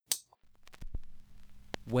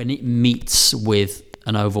When it meets with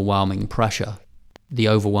an overwhelming pressure, the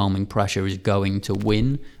overwhelming pressure is going to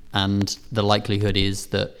win, and the likelihood is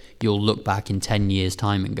that you'll look back in 10 years'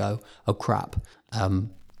 time and go, oh crap,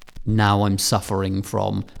 now I'm suffering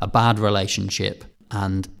from a bad relationship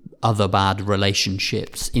and other bad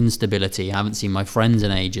relationships, instability. I haven't seen my friends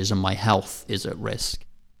in ages and my health is at risk.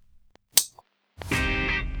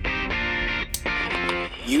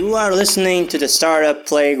 You are listening to the Startup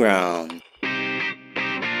Playground,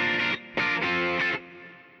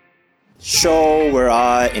 show where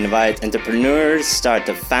I invite entrepreneurs,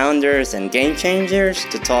 startup founders, and game changers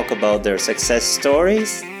to talk about their success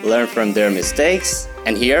stories, learn from their mistakes,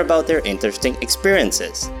 and hear about their interesting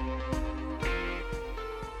experiences.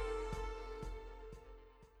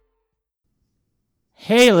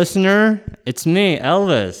 Hey listener, it's me,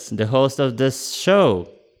 Elvis, the host of this show.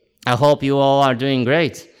 I hope you all are doing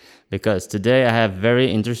great, because today I have a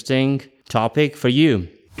very interesting topic for you.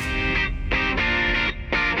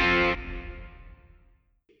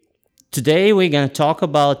 Today we're going to talk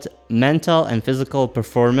about mental and physical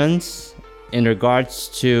performance in regards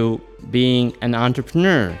to being an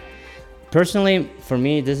entrepreneur. Personally, for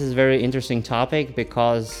me, this is a very interesting topic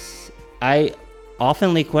because I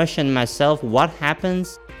oftenly question myself, what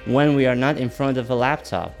happens when we are not in front of a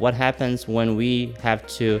laptop? What happens when we have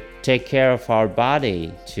to take care of our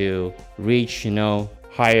body to reach,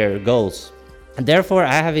 higher goals? And therefore,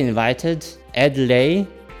 I have invited Ed Lay,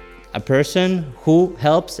 a person who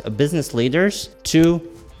helps business leaders to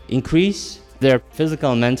increase their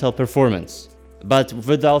physical and mental performance. But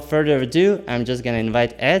without further ado, I'm just going to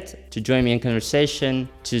invite Ed to join me in conversation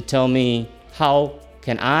to tell me how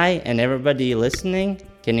can I and everybody listening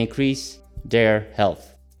can increase their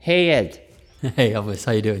health. Hey Ed. Hey Elvis,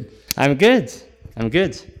 how you doing? I'm good.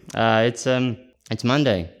 It's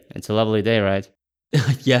Monday. It's a lovely day, right?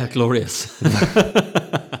 Yeah, glorious.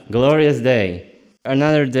 Glorious day.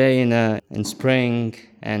 Another day in spring,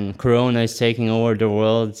 and Corona is taking over the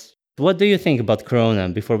world. What do you think about Corona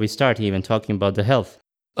before we start even talking about the health?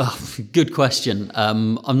 Oh, good question.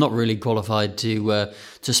 I'm not really qualified to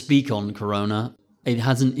speak on Corona. It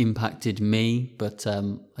hasn't impacted me, but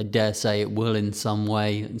I dare say it will in some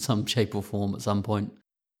way, in some shape or form at some point.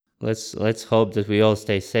 Let's hope that we all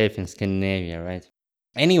stay safe in Scandinavia, right?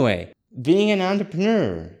 Anyway, being an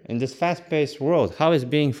entrepreneur in this fast-paced world, how is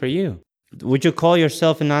being for you? Would you call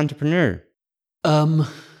yourself an entrepreneur?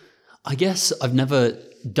 I guess I've never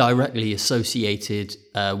directly associated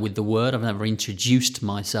with the word. I've never introduced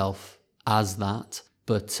myself as that,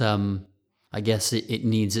 but I guess it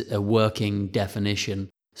needs a working definition.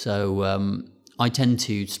 So I tend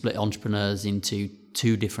to split entrepreneurs into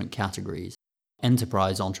two different categories: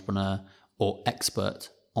 enterprise entrepreneur or expert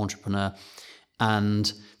entrepreneur.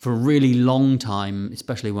 And for a really long time,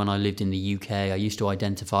 especially when I lived in the UK, I used to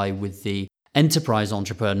identify with the enterprise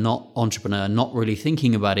entrepreneur, not really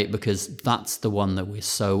thinking about it because that's the one that we're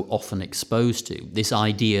so often exposed to. This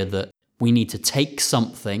idea that we need to take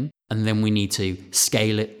something and then we need to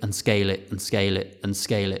scale it and scale it and scale it and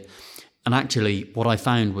scale it. And actually, what I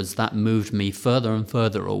found was that moved me further and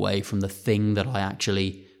further away from the thing that I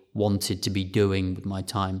actually wanted to be doing with my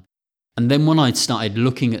time. And then when I started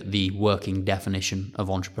looking at the working definition of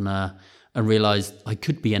entrepreneur, I realized I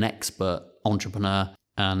could be an expert entrepreneur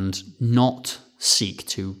and not seek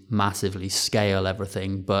to massively scale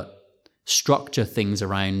everything, but structure things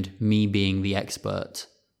around me being the expert.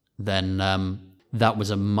 Then that was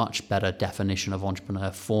a much better definition of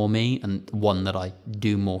entrepreneur for me, and one that I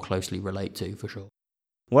do more closely relate to, for sure.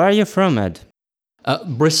 Where are you from, Ed?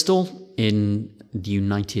 Bristol in the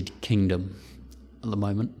United Kingdom at the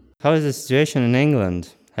moment. How is the situation in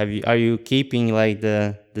England? Are you keeping like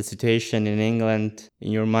the situation in England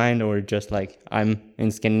in your mind, or just like, I'm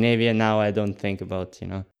in Scandinavia now, I don't think about,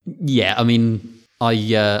 Yeah, I mean,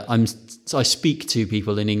 I speak to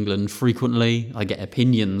people in England frequently. I get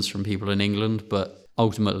opinions from people in England, but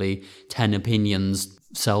ultimately 10 opinions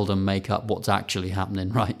seldom make up what's actually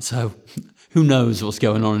happening, right? So who knows what's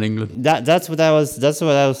going on in England? That's what I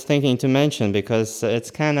was thinking to mention, because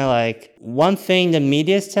it's kind of like one thing the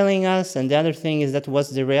media is telling us, and the other thing is that what's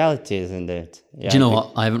the reality, isn't it? Yeah, do you know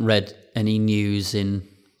what? I haven't read any news in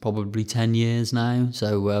probably 10 years now,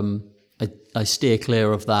 so I steer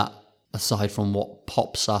clear of that, aside from what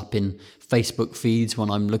pops up in Facebook feeds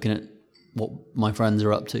when I'm looking at what my friends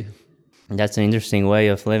are up to. That's an interesting way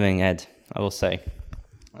of living, Ed, I will say.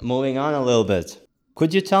 Moving on a little bit.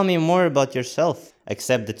 Could you tell me more about yourself,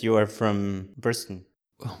 except that you are from Bristol?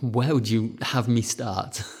 Where would you have me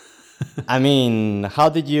start? I mean, how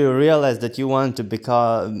did you realize that you want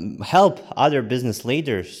to help other business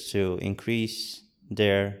leaders to increase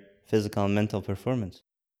their physical and mental performance?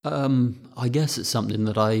 I guess it's something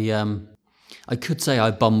that I could say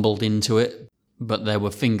I bumbled into it, but there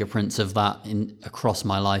were fingerprints of that across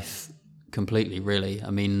my life completely, really. I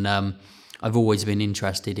mean, I've always been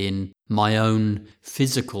interested in my own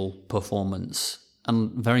physical performance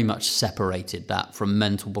and very much separated that from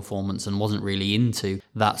mental performance and wasn't really into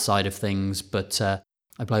that side of things. But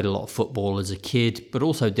I played a lot of football as a kid, but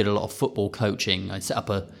also did a lot of football coaching. I set up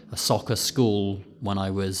a soccer school when I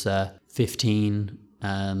was 15.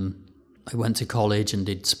 I went to college and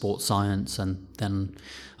did sports science, and then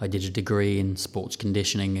I did a degree in sports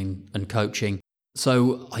conditioning and coaching.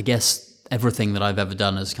 So I guess everything that I've ever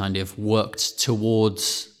done has kind of worked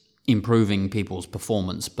towards improving people's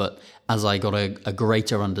performance. But as I got a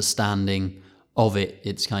greater understanding of it,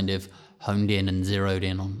 it's kind of honed in and zeroed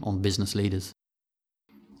in on business leaders.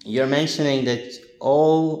 You're mentioning that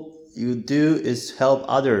all you do is help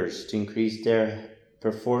others to increase their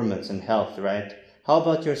performance and health, right? How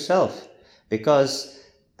about yourself? Because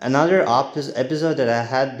another episode that I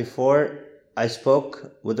had before, I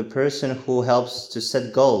spoke with a person who helps to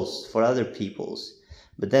set goals for other people's.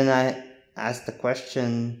 But then I asked the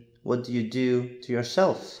question, what do you do to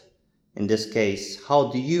yourself? In this case,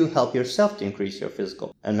 how do you help yourself to increase your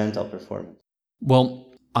physical and mental performance?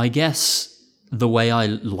 Well, I guess the way I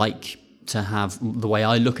look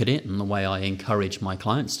at it and the way I encourage my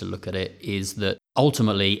clients to look at it is that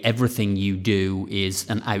ultimately everything you do is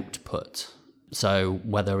an output. So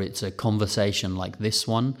whether it's a conversation like this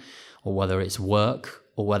one, or whether it's work,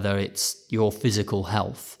 or whether it's your physical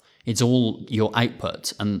health, it's all your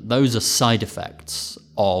output. And those are side effects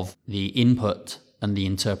of the input and the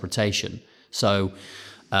interpretation. So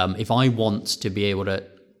if I want to be able to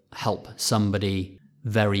help somebody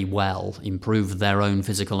very well improve their own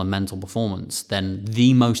physical and mental performance, then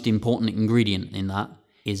the most important ingredient in that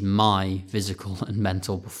is my physical and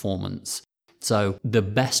mental performance. So the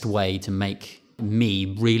best way to make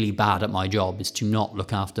me really bad at my job is to not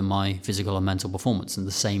look after my physical and mental performance. And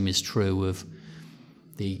the same is true of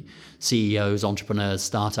the CEOs, entrepreneurs,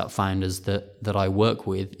 startup founders that I work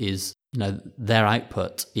with. Is, their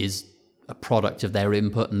output is a product of their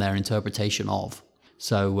input and their interpretation of.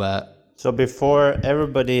 So before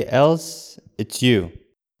everybody else, it's you.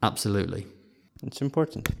 Absolutely. It's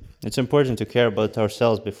important. It's important to care about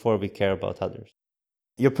ourselves before we care about others.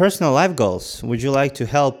 Your personal life goals. Would you like to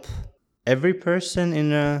help every person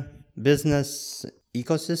in a business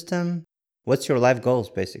ecosystem? What's your life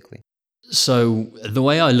goals, basically? So the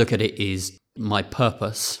way I look at it is my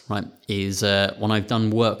purpose, right, is when I've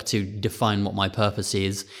done work to define what my purpose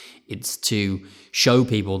is, it's to show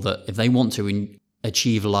people that if they want to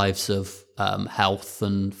achieve lives of health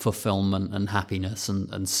and fulfillment and happiness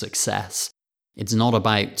and success, it's not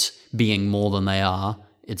about being more than they are.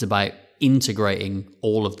 It's about integrating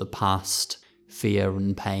all of the past fear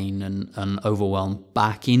and pain and overwhelm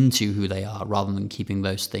back into who they are, rather than keeping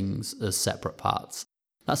those things as separate parts.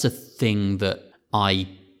 That's a thing that I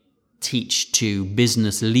teach to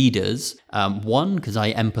business leaders. One, because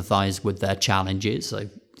I empathize with their challenges. I,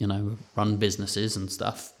 run businesses and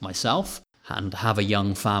stuff myself and have a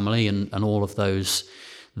young family and all of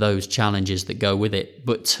those challenges that go with it.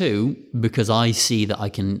 But two, because I see that I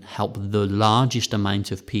can help the largest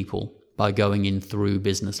amount of people by going in through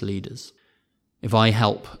business leaders. If I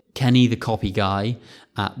help Kenny, the copy guy,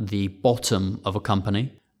 at the bottom of a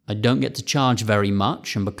company, I don't get to charge very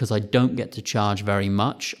much. And because I don't get to charge very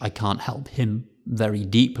much, I can't help him very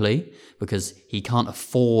deeply because he can't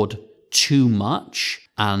afford too much.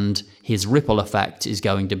 And his ripple effect is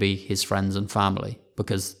going to be his friends and family,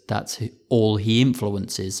 because that's all he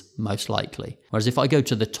influences, most likely. Whereas if I go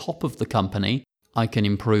to the top of the company, I can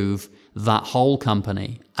improve that whole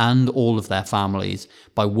company and all of their families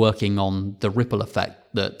by working on the ripple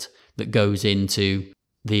effect that goes into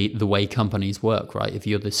the way companies work, right? If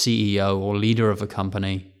you're the CEO or leader of a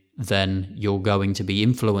company, then you're going to be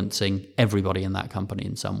influencing everybody in that company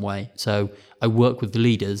in some way. So I work with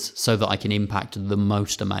leaders so that I can impact the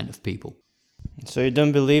most amount of people. So you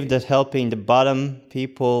don't believe that helping the bottom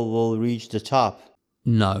people will reach the top?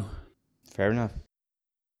 No. Fair enough.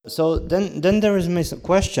 So then there is a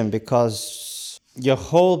question, because your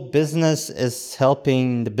whole business is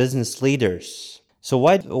helping the business leaders. So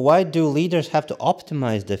why do leaders have to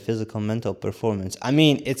optimize their physical and mental performance? I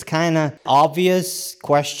mean, it's kind of obvious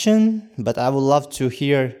question, but I would love to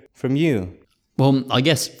hear from you. Well, I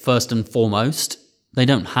guess first and foremost, they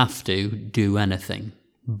don't have to do anything.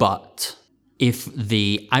 But if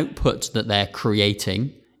the output that they're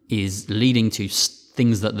creating is leading to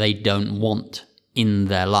things that they don't want in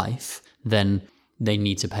their life, then they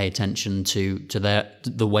need to pay attention to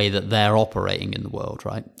the way that they're operating in the world,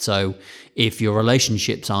 right? So if your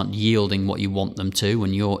relationships aren't yielding what you want them to,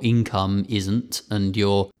 and your income isn't, and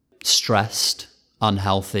you're stressed,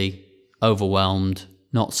 unhealthy, overwhelmed,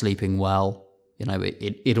 not sleeping well,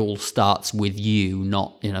 it all starts with you,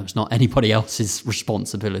 not, it's not anybody else's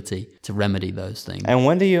responsibility to remedy those things. And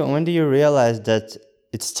when do you realize that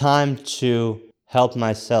it's time to help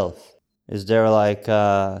myself? Is there like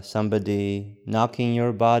somebody knocking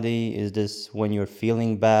your body? Is this when you're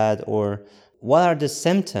feeling bad? Or what are the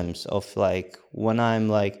symptoms of like when I'm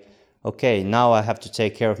like, okay, now I have to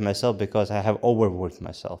take care of myself because I have overworked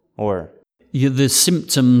myself? Or the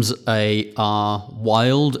symptoms are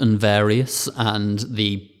wild and various, and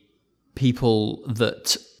the people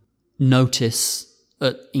that notice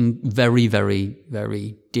in very, very,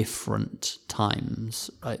 very different times,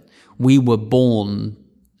 right? We were born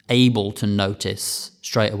able to notice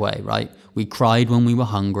straight away, right? We cried when we were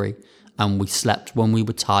hungry, and we slept when we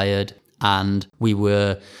were tired, and we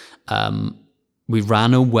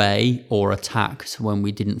ran away or attacked when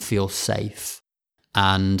we didn't feel safe.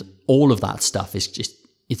 And all of that stuff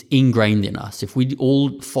it's ingrained in us. If we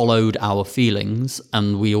all followed our feelings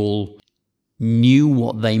and we all knew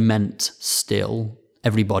what they meant still,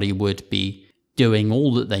 everybody would be doing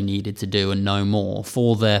all that they needed to do and no more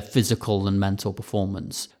for their physical and mental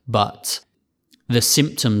performance. But the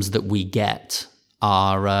symptoms that we get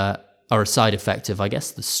are a side effect of, I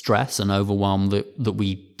guess, the stress and overwhelm that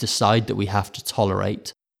we decide that we have to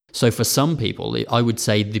tolerate. So for some people, I would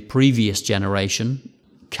say the previous generation,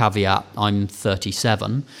 caveat, I'm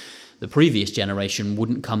 37, the previous generation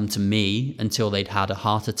wouldn't come to me until they'd had a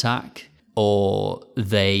heart attack, or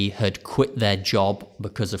they had quit their job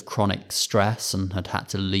because of chronic stress and had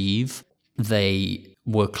to leave. They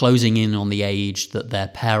were closing in on the age that their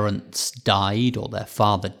parents died or their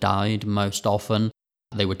father died most often.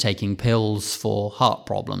 They were taking pills for heart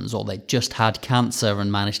problems, or they just had cancer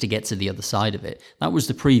and managed to get to the other side of it. That was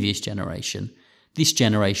the previous generation. This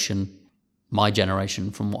generation, my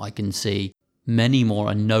generation, from what I can see, many more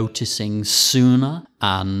are noticing sooner.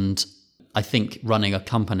 And I think running a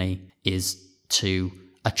company is to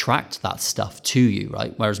attract that stuff to you,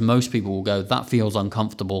 right? Whereas most people will go, that feels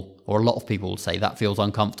uncomfortable, or a lot of people will say, that feels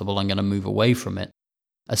uncomfortable, I'm going to move away from it.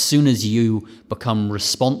 As soon as you become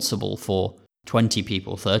responsible for 20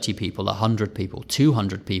 people, 30 people, 100 people,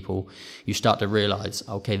 200 people, you start to realize,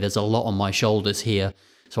 okay, there's a lot on my shoulders here,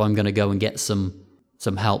 so I'm going to go and get some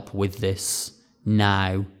help with this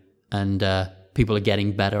now. And people are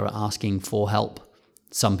getting better at asking for help.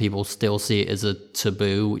 Some people still see it as a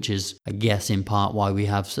taboo, which is, I guess, in part why we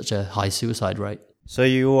have such a high suicide rate. So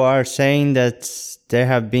you are saying that there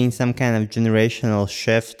have been some kind of generational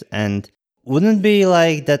shift, and wouldn't it be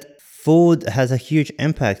like that food has a huge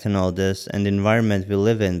impact on all this and the environment we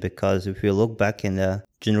live in? Because if we look back in the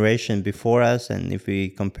generation before us, and if we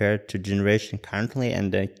compare it to generation currently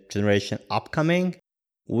and the generation upcoming,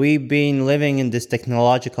 we've been living in this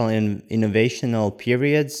technological and innovational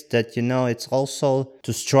periods that, it's also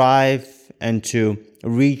to strive and to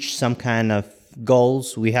reach some kind of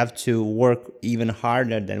goals. We have to work even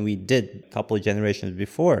harder than we did a couple of generations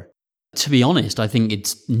before. To be honest, I think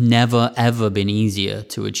it's never, ever been easier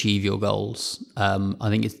to achieve your goals. I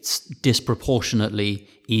think it's disproportionately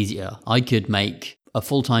easier. I could make a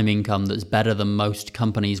full-time income that's better than most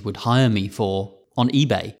companies would hire me for on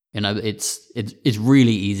eBay. It's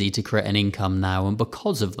really easy to create an income now. And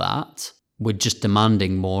because of that, we're just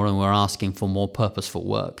demanding more and we're asking for more purposeful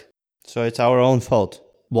work. So it's our own fault.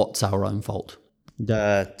 What's our own fault?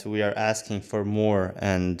 That we are asking for more,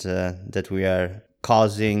 and that we are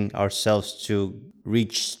causing ourselves to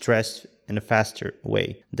reach stress in a faster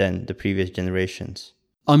way than the previous generations.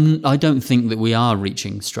 I don't think that we are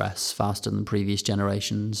reaching stress faster than previous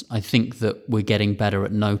generations. I think that we're getting better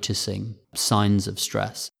at noticing signs of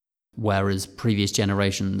stress, whereas previous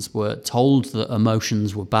generations were told that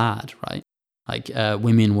emotions were bad, right? Like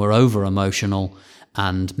women were over-emotional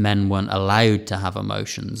and men weren't allowed to have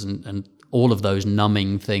emotions, and all of those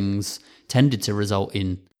numbing things tended to result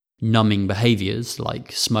in numbing behaviors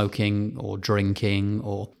like smoking or drinking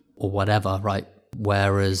or whatever, right?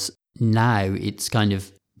 Whereas now it's kind of,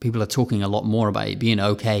 people are talking a lot more about it being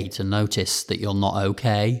okay to notice that you're not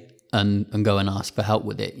okay and go and ask for help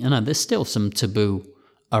with it. There's still some taboo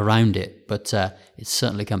around it, but it's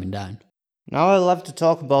certainly coming down. Now I'd love to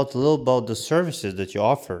talk a little about the services that you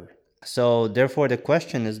offer. So therefore the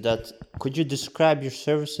question is that, could you describe your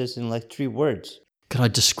services in like 3 words? Could I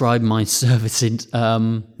describe my service in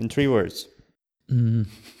 3 words?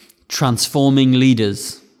 Transforming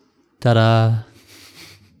leaders. Ta-da!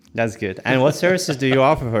 That's good. And what services do you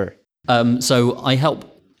offer her? So I help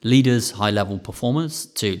leaders, high-level performers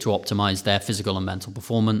to optimize their physical and mental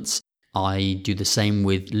performance. I do the same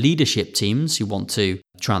with leadership teams who want to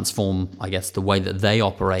transform, I guess, the way that they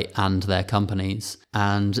operate and their companies.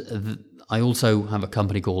 And I also have a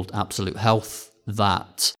company called Absolute Health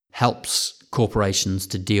that helps corporations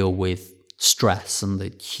to deal with stress and the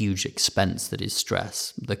huge expense that is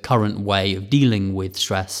stress. The current way of dealing with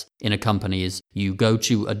stress in a company is you go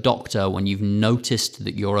to a doctor when you've noticed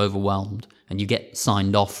that you're overwhelmed and you get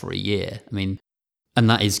signed off for a year. I mean, and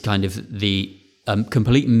that is kind of the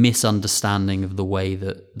complete misunderstanding of the way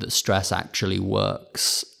that stress actually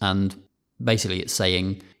works. And basically it's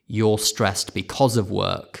saying you're stressed because of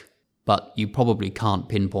work, but you probably can't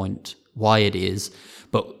pinpoint why it is,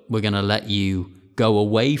 but we're going to let you go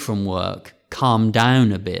away from work, calm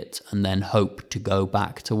down a bit, and then hope to go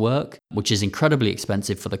back to work, which is incredibly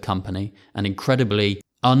expensive for the company and incredibly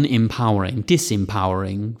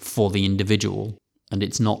disempowering for the individual. And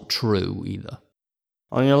it's not true either.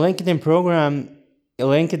 On your LinkedIn program,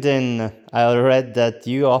 I read that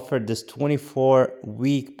you offered this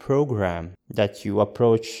 24-week program that you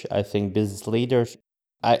approach, I think, business leaders.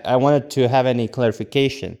 I wanted to have any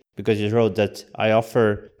clarification because you wrote that I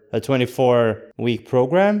offer a 24-week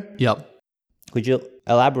program. Yep. Could you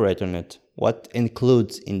elaborate on it? What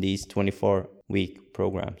includes in these 24-week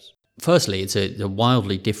programs? Firstly, it's a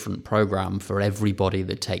wildly different program for everybody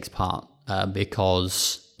that takes part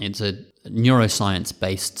because it's a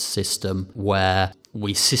neuroscience-based system where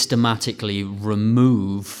we systematically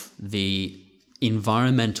remove the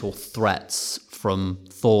environmental threats from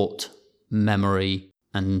thought, memory,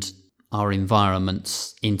 and our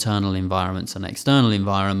environments, internal environments and external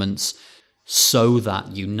environments, so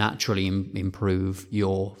that you naturally improve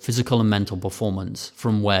your physical and mental performance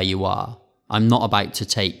from where you are. I'm not about to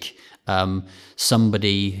take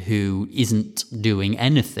somebody who isn't doing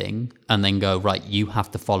anything and then go, right, you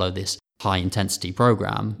have to follow this high intensity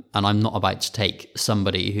program. And I'm not about to take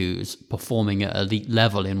somebody who's performing at elite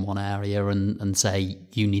level in one area and say,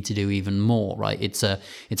 you need to do even more, right?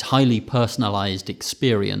 It's highly personalized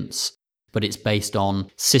experience, but it's based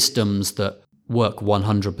on systems that work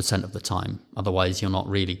 100% of the time. Otherwise, you're not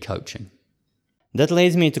really coaching. That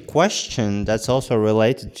leads me to a question that's also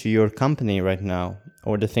related to your company right now,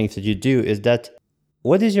 or the things that you do, is that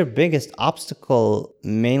what is your biggest obstacle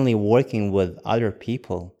mainly working with other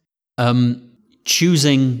people?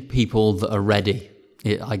 Choosing people that are ready,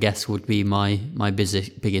 I guess, would be my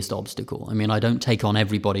biggest obstacle. I mean, I don't take on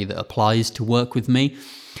everybody that applies to work with me,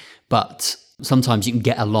 but sometimes you can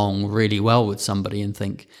get along really well with somebody and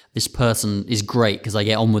think, this person is great because I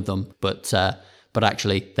get on with them, but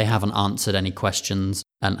actually they haven't answered any questions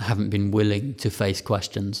and haven't been willing to face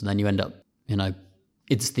questions. And then you end up,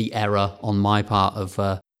 it's the error on my part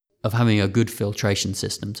of having a good filtration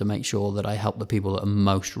system to make sure that I help the people that are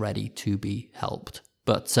most ready to be helped.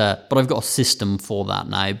 But I've got a system for that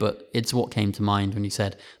now, but it's what came to mind when you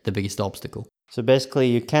said the biggest obstacle. So basically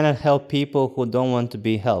you cannot help people who don't want to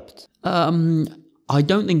be helped. I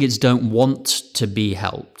don't think it's don't want to be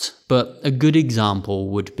helped, but a good example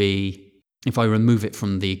would be, if I remove it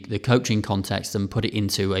from the coaching context and put it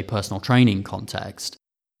into a personal training context,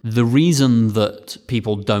 the reason that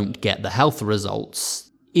people don't get the health results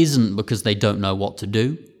isn't because they don't know what to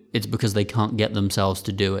do, it's because they can't get themselves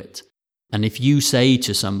to do it. And if you say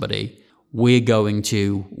to somebody, we're going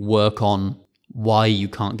to work on why you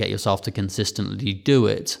can't get yourself to consistently do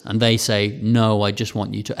it, and they say, no, I just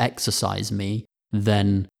want you to exercise me,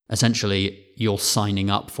 then essentially you're signing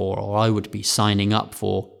up for, or I would be signing up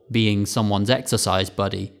for, being someone's exercise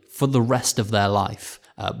buddy for the rest of their life,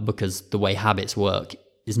 because the way habits work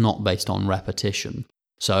is not based on repetition.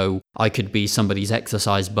 So I could be somebody's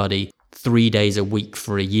exercise buddy 3 days a week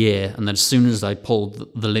for a year, and then as soon as I pulled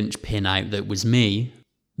the linchpin out that was me,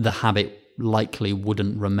 the habit likely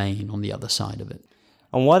wouldn't remain on the other side of it.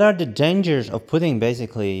 And what are the dangers of putting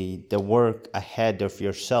basically the work ahead of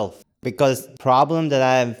yourself? Because the problem that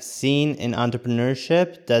I've seen in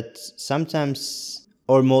entrepreneurship, that sometimes,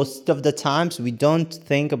 or most of the times, we don't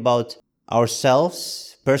think about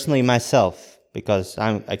ourselves, personally myself, because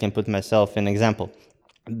I can put myself in example.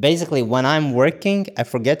 Basically, when I'm working, I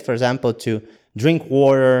forget, for example, to drink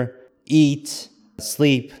water, eat,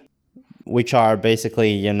 sleep, which are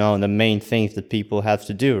basically, the main things that people have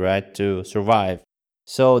to do, right, to survive.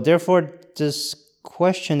 So therefore, this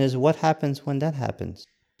question is, what happens when that happens?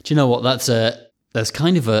 Do you know what? That's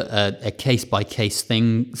kind of a case-by-case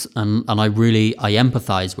thing, and I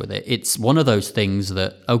empathize with it. It's one of those things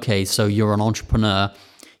that, okay, so you're an entrepreneur,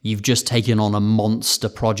 you've just taken on a monster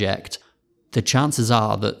project. The chances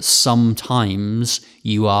are that sometimes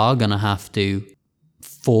you are going to have to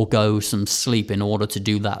forego some sleep in order to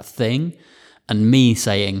do that thing. And me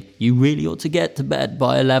saying, you really ought to get to bed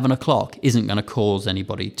by 11 o'clock isn't going to cause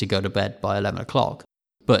anybody to go to bed by 11 o'clock.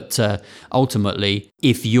 But ultimately,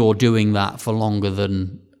 if you're doing that for longer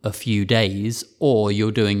than a few days, or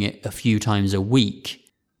you're doing it a few times a week,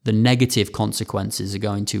 the negative consequences are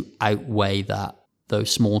going to outweigh those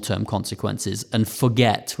small-term consequences. And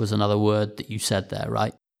forget was another word that you said there,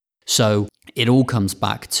 right? So it all comes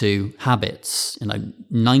back to habits.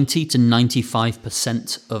 90 to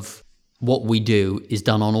 95% of what we do is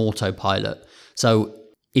done on autopilot. So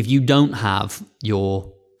if you don't have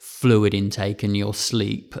your fluid intake and your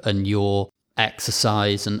sleep and your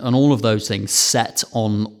exercise and all of those things set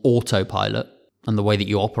on autopilot, and the way that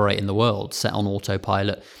you operate in the world set on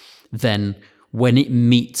autopilot, then when it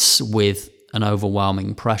meets with an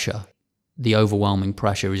overwhelming pressure, the overwhelming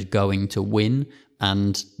pressure is going to win.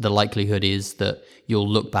 And the likelihood is that you'll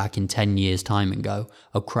look back in 10 years' time and go,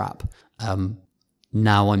 oh crap,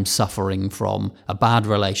 now I'm suffering from a bad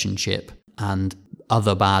relationship and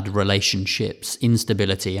other bad relationships,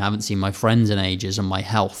 instability. I haven't seen my friends in ages and my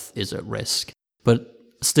health is at risk. But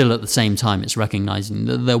still at the same time, it's recognizing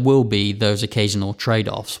that there will be those occasional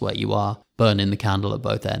trade-offs where you are burning the candle at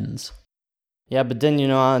both ends. Yeah, but then,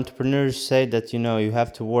 entrepreneurs say that, you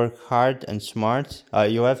have to work hard and smart.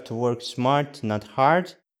 You have to work smart, not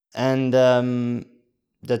hard. And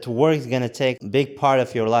that work is going to take a big part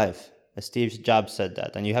of your life. Steve Jobs said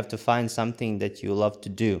that. And you have to find something that you love to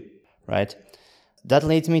do, right? That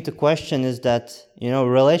leads me to question is that,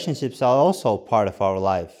 relationships are also part of our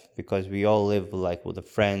life, because we all live with the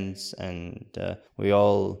friends, and we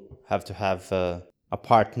all have to have a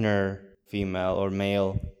partner, female or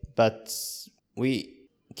male. But we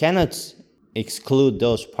cannot exclude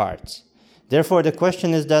those parts. Therefore, the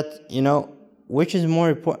question is that, which is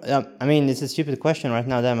more important? It's a stupid question right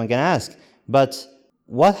now that I'm going to ask, but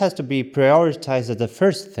what has to be prioritized as the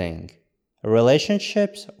first thing?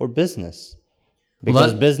 Relationships or business?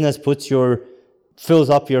 Because business fills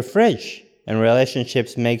up your fridge, and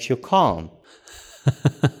relationships makes you calm.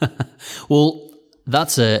 Well,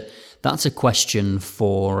 that's a question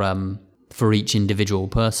for each individual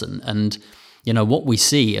person. And what we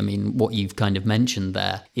see, what you've kind of mentioned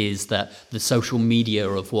there, is that the social media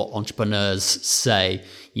of what entrepreneurs say,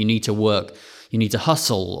 you need to work, you need to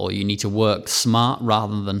hustle, or you need to work smart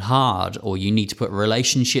rather than hard, or you need to put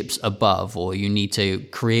relationships above, or you need to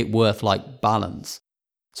create work-life balance.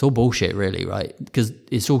 It's all bullshit, really, right? Because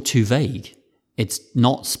it's all too vague. It's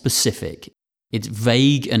not specific. It's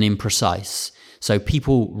vague and imprecise. So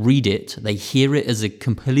people read it, they hear it as a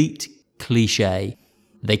complete cliche,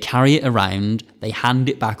 they carry it around, they hand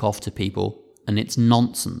it back off to people, and it's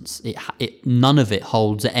nonsense. None of it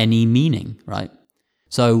holds any meaning, right?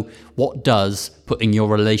 So what does putting your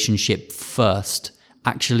relationship first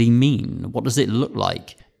actually mean? What does it look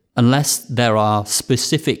like? Unless there are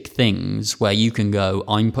specific things where you can go,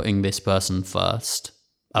 I'm putting this person first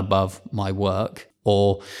above my work.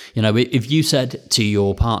 Or, if you said to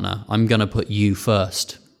your partner, I'm going to put you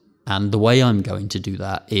first, and the way I'm going to do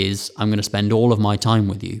that is I'm going to spend all of my time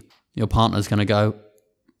with you, your partner's going to go,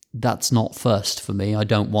 that's not first for me. I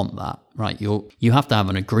don't want that, right? You have to have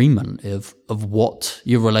an agreement of what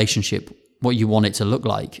your relationship, what you want it to look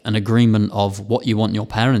like, an agreement of what you want your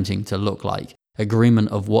parenting to look like, agreement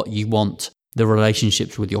of what you want the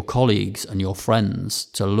relationships with your colleagues and your friends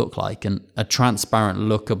to look like, and a transparent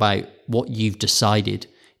look about what you've decided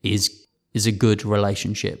is a good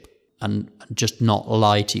relationship, and just not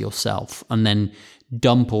lie to yourself, and then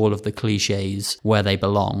dump all of the cliches where they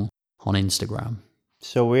belong on Instagram.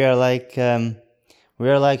 So we are like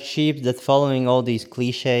sheep that following all these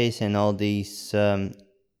cliches and all these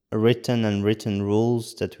written and unwritten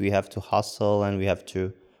rules that we have to hustle and we have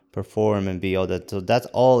to perform and be all that. So that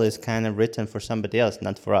all is kind of written for somebody else,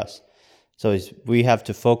 not for us. So we have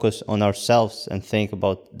to focus on ourselves and think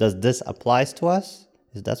about, does this apply to us?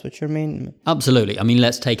 Is that what you mean? Absolutely.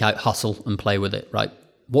 Let's take out hustle and play with it, right?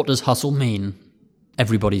 What does hustle mean?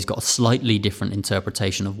 Everybody's got a slightly different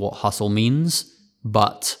interpretation of what hustle means,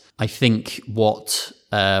 but I think Gary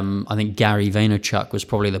Vaynerchuk was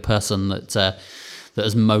probably the person that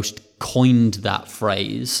has most coined that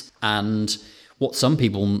phrase. And what some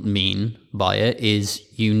people mean by it is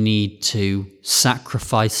you need to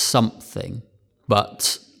sacrifice something.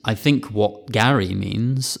 But I think what Gary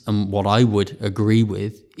means, and what I would agree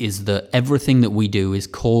with, is that everything that we do is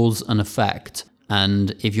cause and effect.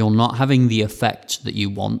 And if you're not having the effect that you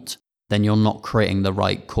want, then you're not creating the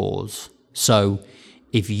right cause. So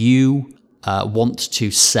if you want to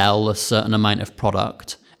sell a certain amount of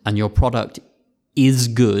product, and your product is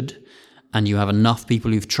good, and you have enough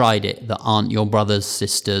people who've tried it that aren't your brother's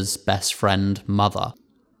sister's best friend mother,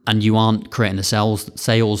 and you aren't creating the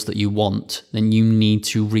sales that you want, then you need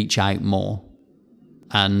to reach out more.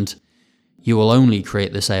 And you will only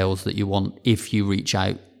create the sales that you want if you reach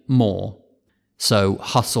out more. So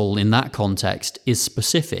hustle in that context is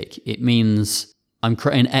specific. It means I'm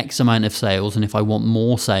creating X amount of sales, and if I want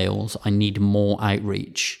more sales, I need more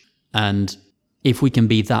outreach. And if we can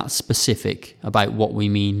be that specific about what we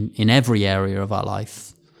mean in every area of our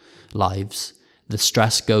lives, the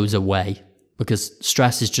stress goes away. Because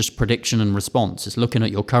stress is just prediction and response. It's looking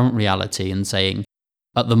at your current reality and saying,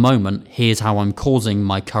 at the moment, here's how I'm causing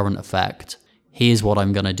my current effect. Here's what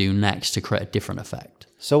I'm going to do next to create a different effect.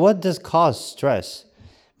 So what does cause stress?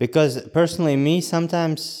 Because personally, me,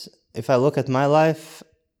 sometimes if I look at my life,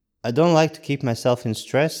 I don't like to keep myself in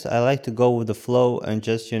stress. I like to go with the flow and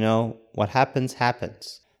just, what happens,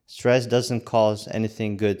 happens. Stress doesn't cause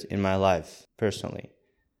anything good in my life, personally.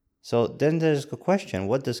 So then there's a question,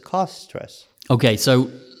 what does cause stress? Okay,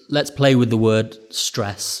 so let's play with the word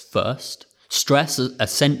stress first. Stress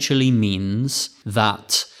essentially means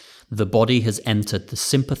that the body has entered the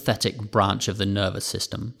sympathetic branch of the nervous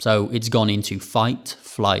system. So it's gone into fight,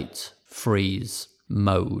 flight, freeze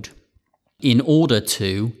mode in order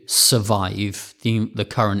to survive the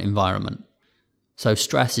current environment. So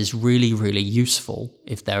stress is really, really useful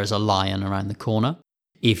if there is a lion around the corner.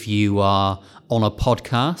 If you are on a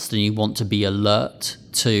podcast and you want to be alert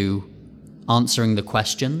to answering the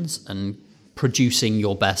questions and producing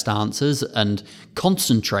your best answers and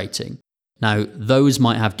concentrating. Now, those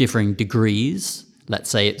might have differing degrees. Let's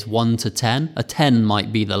say it's 1 to 10. A 10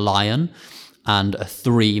 might be the lion and a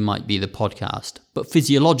 3 might be the podcast. But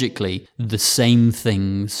physiologically, the same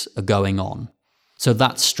things are going on. So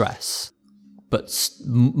that's stress. But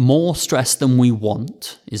more stress than we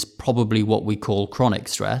want is probably what we call chronic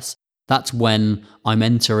stress. That's when I'm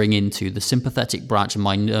entering into the sympathetic branch of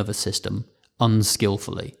my nervous system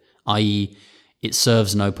unskillfully, i.e., it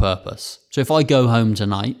serves no purpose. So if I go home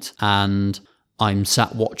tonight and I'm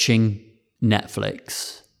sat watching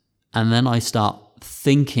Netflix, and then I start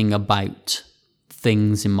thinking about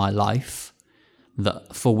things in my life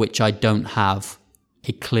that for which I don't have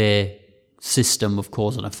a clear system of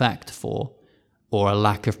cause and effect for, or a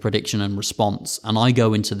lack of prediction and response, and I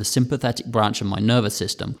go into the sympathetic branch of my nervous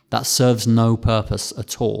system, that serves no purpose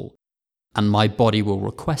at all. And my body will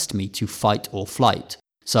request me to fight or flight.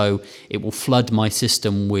 So it will flood my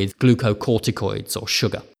system with glucocorticoids or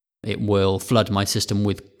sugar. It will flood my system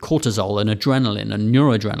with cortisol and adrenaline and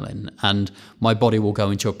noradrenaline, and my body will go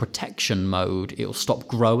into a protection mode. It will stop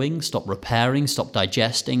growing, stop repairing, stop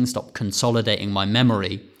digesting, stop consolidating my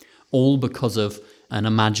memory, all because of an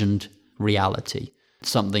imagined reality,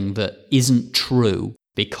 something that isn't true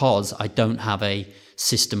because I don't have a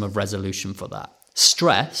system of resolution for that.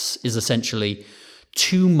 Stress is essentially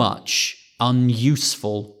too much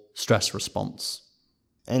unuseful stress response.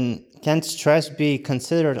 And can't stress be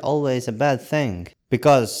considered always a bad thing?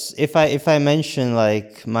 Because if I mention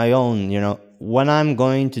like my own, when I'm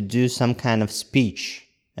going to do some kind of speech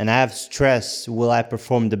and I have stress, will I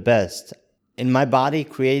perform the best? And my body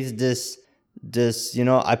creates this,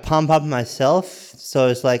 I pump up myself. So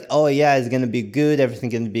it's like, oh yeah, it's going to be good.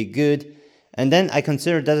 Everything's going to be good. And then I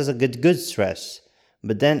consider that as a good stress.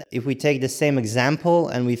 But then if we take the same example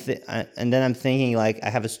and and then I'm thinking like I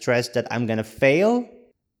have a stress that I'm going to fail,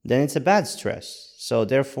 then it's a bad stress. So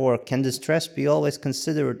therefore, can the stress be always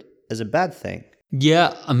considered as a bad thing?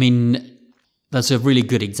 Yeah, I mean, that's a really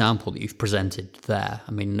good example that you've presented there.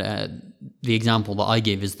 I mean, the example that I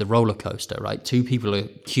give is the roller coaster, right? Two people are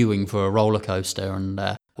queuing for a roller coaster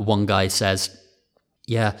and one guy says,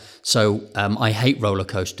 yeah, so I hate roller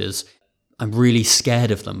coasters. I'm really scared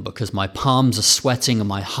of them because my palms are sweating and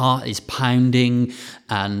my heart is pounding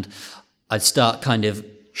and I start kind of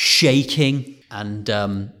shaking. And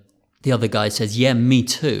the other guy says, yeah, me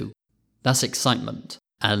too. That's excitement.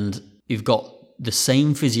 And you've got the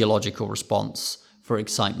same physiological response for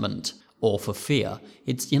excitement or for fear.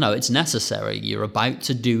 It's necessary. You're about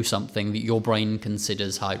to do something that your brain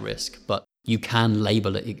considers high risk, but you can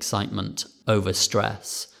label it excitement over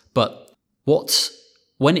stress. But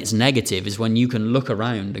when it's negative is when you can look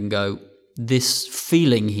around and go, this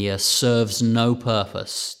feeling here serves no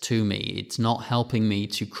purpose to me. It's not helping me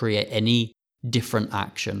to create any different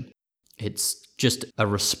action. It's just a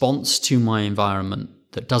response to my environment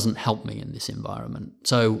that doesn't help me in this environment.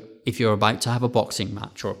 So if you're about to have a boxing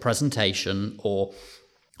match or a presentation or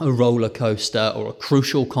a roller coaster or a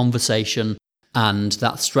crucial conversation, and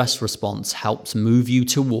that stress response helps move you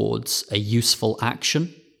towards a useful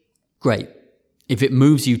action, great. If it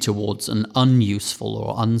moves you towards an unuseful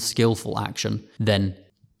or unskillful action, then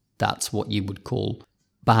that's what you would call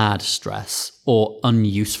bad stress, or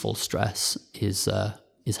unuseful stress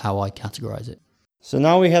is how I categorize it. So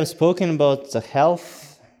now we have spoken about the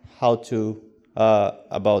health,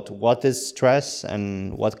 about what is stress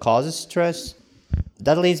and what causes stress.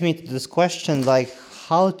 That leads me to this question, like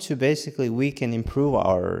how to basically we can improve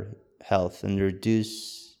our health and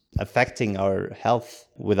reduce affecting our health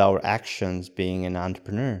with our actions being an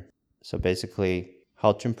entrepreneur. So basically,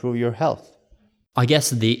 how to improve your health. I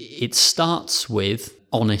guess it starts with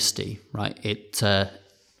honesty, right?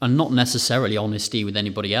 And not necessarily honesty with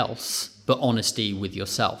anybody else, but honesty with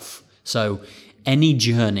yourself. So any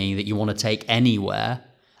journey that you want to take anywhere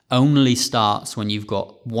only starts when you've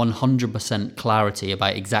got 100% clarity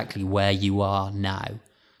about exactly where you are now.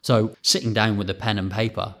 So sitting down with a pen and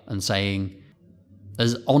paper and saying,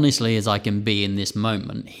 as honestly as I can be in this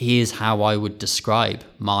moment, here's how I would describe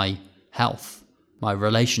my health, my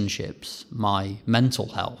relationships, my mental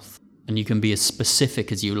health. And you can be as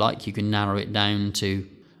specific as you like. You can narrow it down to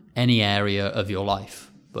any area of your life,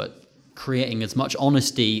 but creating as much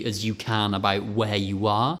honesty as you can about where you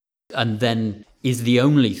are, and then is the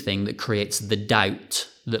only thing that creates the doubt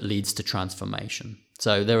that leads to transformation.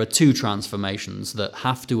 So there are two transformations that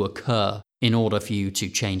have to occur in order for you to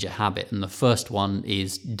change a habit. And the first one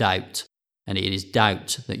is doubt. And it is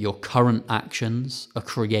doubt that your current actions are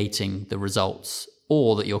creating the results,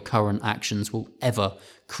 or that your current actions will ever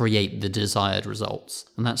create the desired results.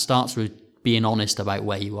 And that starts with being honest about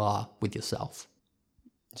where you are with yourself.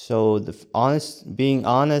 So being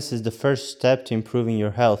honest is the first step to improving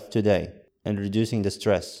your health today and reducing the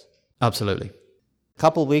stress. Absolutely. A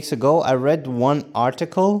couple of weeks ago, I read one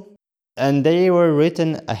article, and they were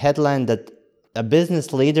written a headline that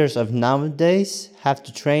business leaders of nowadays have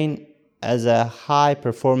to train as a high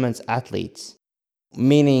performance athletes,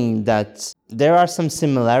 meaning that there are some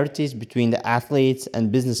similarities between the athletes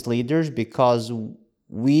and business leaders, because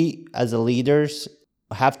we as leaders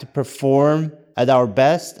have to perform at our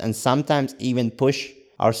best and sometimes even push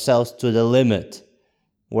ourselves to the limit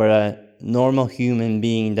where a normal human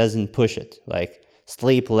being doesn't push it, like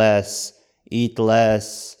sleep less, eat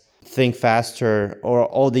less, think faster, or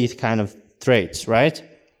all these kind of traits, right?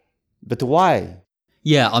 But why?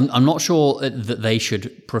 Yeah, I'm not sure that they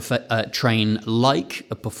should train like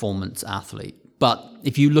a performance athlete. But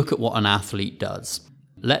if you look at what an athlete does,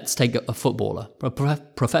 let's take a footballer. A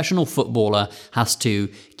professional footballer has to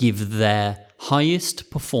give their highest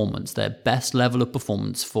performance, their best level of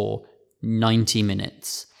performance for 90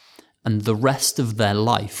 minutes. And the rest of their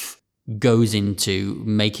life goes into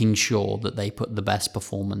making sure that they put the best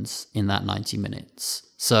performance in that 90 minutes.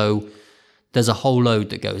 So there's a whole load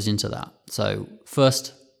that goes into that. So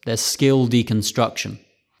first, there's skill deconstruction.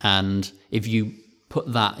 And if you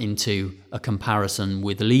put that into a comparison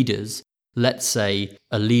with leaders, let's say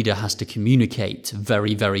a leader has to communicate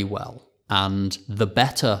very, very well. And the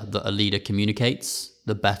better that a leader communicates,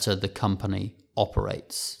 the better the company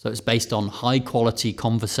operates. So it's based on high quality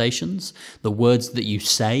conversations. The words that you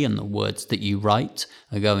say and the words that you write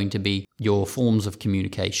are going to be your forms of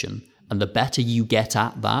communication. And the better you get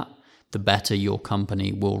at that, the better your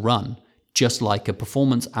company will run. Just like a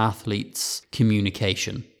performance athlete's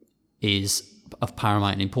communication is of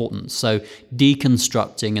paramount importance. So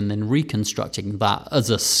deconstructing and then reconstructing that as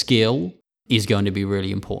a skill is going to be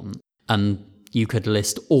really important. And you could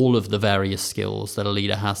list all of the various skills that a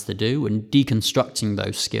leader has to do, and deconstructing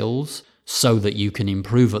those skills so that you can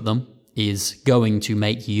improve at them is going to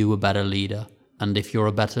make you a better leader. And if you're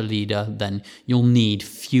a better leader, then you'll need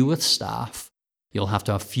fewer staff. You'll have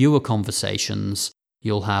to have fewer conversations.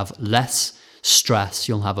 You'll have less stress.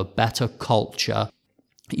 You'll have a better culture.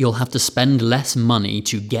 You'll have to spend less money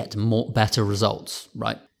to get better results,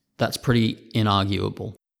 right? That's pretty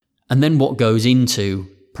inarguable. And then what goes into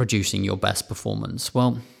producing your best performance?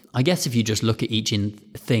 Well, I guess if you just look at each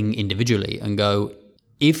thing individually and go,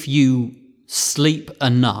 if you sleep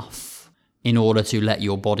enough in order to let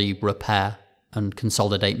your body repair and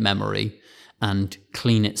consolidate memory and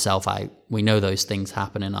clean itself out, we know those things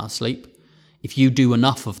happen in our sleep. If you do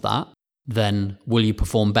enough of that, then will you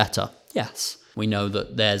perform better? Yes. We know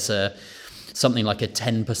that there's something like a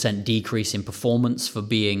 10% decrease in performance for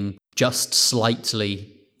being just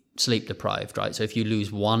slightly sleep deprived, right? So if you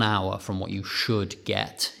lose 1 hour from what you should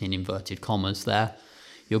get, in inverted commas there,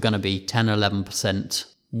 you're going to be 10 or 11%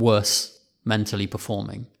 worse mentally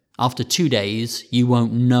performing. After 2 days, you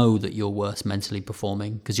won't know that you're worse mentally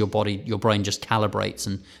performing because your brain just calibrates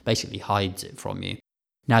and basically hides it from you.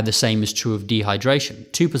 Now, the same is true of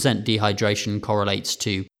dehydration. 2% dehydration correlates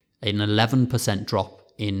to an 11% drop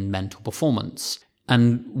in mental performance.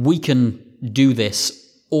 And we can do this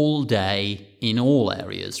all day in all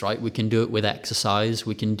areas, right? We can do it with exercise.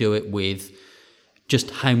 We can do it with just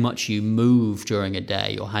how much you move during a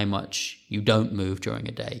day or how much you don't move during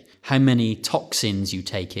a day, how many toxins you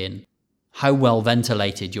take in, how well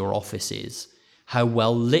ventilated your office is, how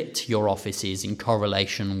well lit your office is in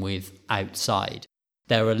correlation with outside.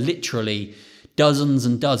 There are literally dozens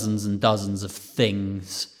and dozens and dozens of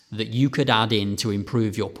things that you could add in to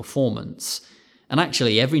improve your performance. And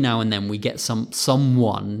actually, every now and then we get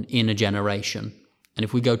someone in a generation. And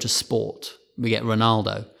if we go to sport, we get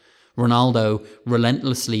Ronaldo. Ronaldo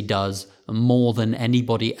relentlessly does more than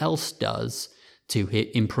anybody else does to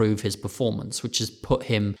improve his performance, which has put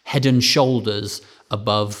him head and shoulders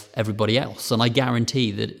above everybody else. And I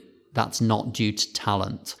guarantee that that's not due to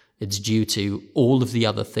talent. It's due to all of the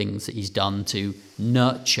other things that he's done to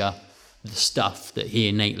nurture the stuff that he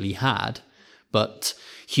innately had. But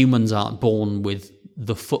humans aren't born with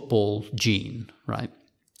the football gene, right?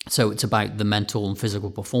 So it's about the mental and physical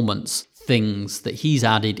performance things that he's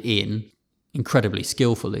added in, incredibly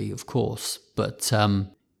skillfully, of course. But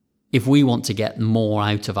if we want to get more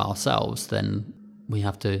out of ourselves, then we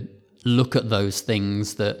have to look at those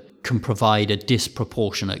things that can provide a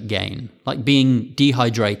disproportionate gain. Like being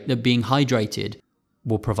hydrated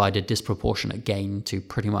will provide a disproportionate gain to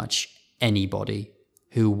pretty much anybody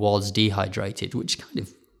who was dehydrated, which kind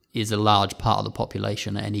of is a large part of the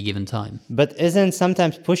population at any given time. But isn't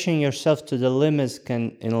sometimes pushing yourself to the limits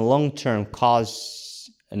can, in the long term, cause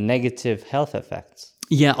negative health effects?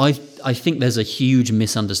 Yeah, I think there's a huge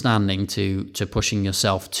misunderstanding to pushing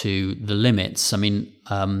yourself to the limits. I mean,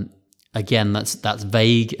 again, that's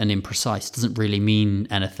vague and imprecise. It doesn't really mean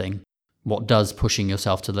anything. What does pushing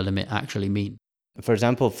yourself to the limit actually mean? For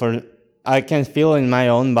example, I can feel in my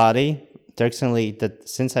own body personally that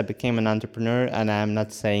since I became an entrepreneur, and I'm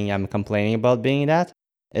not saying I'm complaining about being that,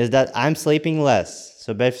 is that I'm sleeping less.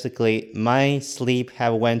 So basically, my sleep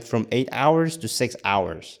have went from 8 hours to 6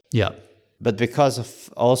 hours. Yeah. But because of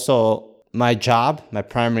also my job, my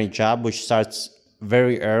primary job, which starts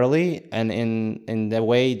very early, and in the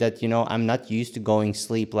way that, I'm not used to going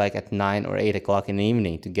sleep like at 9 or 8 o'clock in the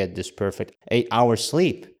evening to get this perfect 8-hour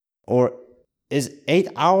sleep. Or is 8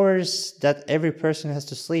 hours that every person has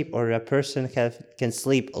to sleep, or a person can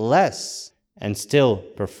sleep less and still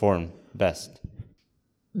perform best?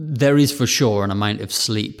 There is for sure an amount of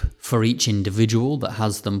sleep for each individual that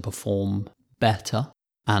has them perform better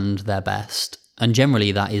and their best. And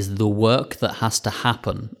generally that is the work that has to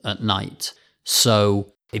happen at night.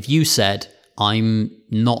 So if you said, I'm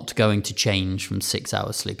not going to change from 6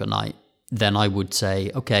 hours sleep a night, then I would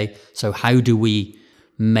say, okay, so how do we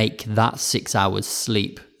make that 6 hours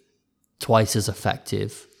sleep twice as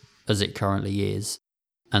effective as it currently is,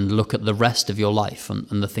 and look at the rest of your life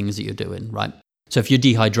and the things that you're doing, right? So if you're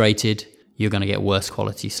dehydrated, you're going to get worse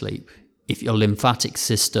quality sleep. If your lymphatic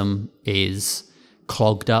system is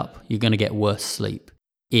clogged up, you're going to get worse sleep.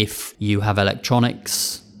 If you have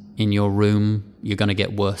electronics in your room, you're going to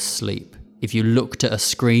get worse sleep. If you looked at a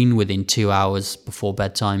screen within 2 hours before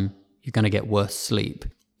bedtime, you're going to get worse sleep.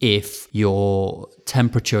 If your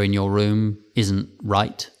temperature in your room isn't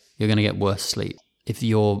right, you're going to get worse sleep. If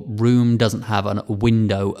your room doesn't have a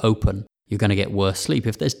window open, you're going to get worse sleep.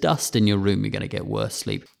 If there's dust in your room, you're going to get worse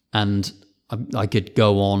sleep. And I could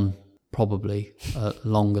go on probably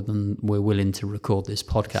longer than we're willing to record this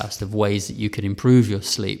podcast of ways that you could improve your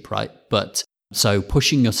sleep, right? But so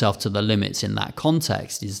pushing yourself to the limits in that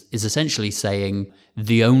context is essentially saying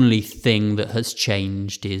the only thing that has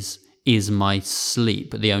changed is my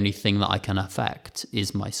sleep. The only thing that I can affect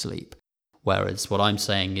is my sleep. Whereas what I'm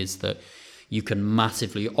saying is that you can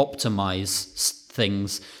massively optimize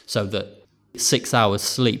things so that 6 hours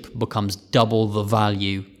sleep becomes double the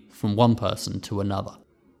value from one person to another.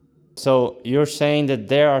 So you're saying that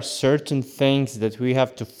there are certain things that we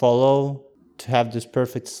have to follow to have this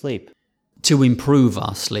perfect sleep? To improve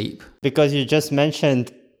our sleep. Because you just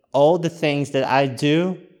mentioned all the things that I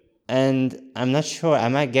do, and I'm not sure,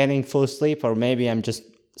 am I getting full sleep, or maybe I'm just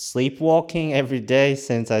sleepwalking every day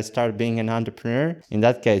since I started being an entrepreneur? In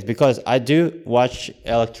that case, because I do watch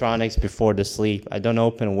electronics before the sleep, I don't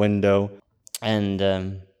open a window,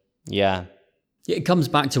 and yeah. It comes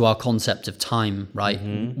back to our concept of time, right?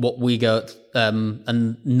 Mm-hmm. What we go,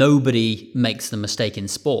 and nobody makes the mistake in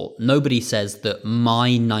sport. Nobody says that my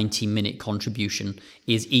 90-minute contribution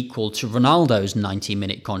is equal to Ronaldo's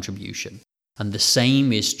 90-minute contribution. And the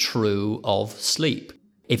same is true of sleep.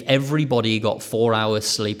 If everybody got 4 hours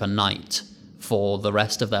sleep a night for the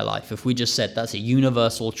rest of their life, if we just said that's a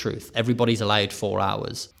universal truth, everybody's allowed 4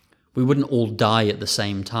 hours, We wouldn't all die at the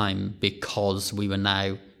same time because we were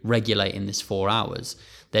now regulating this 4 hours.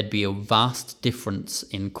 There'd be a vast difference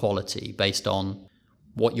in quality based on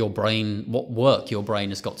what work your brain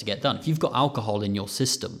has got to get done. If you've got alcohol in your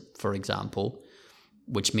system, for example,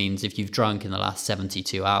 which means if you've drunk in the last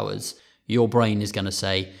 72 hours, your brain is going to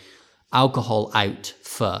say, alcohol out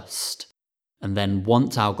first. And then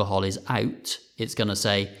once alcohol is out, it's going to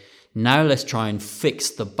say, now let's try and fix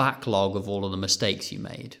the backlog of all of the mistakes you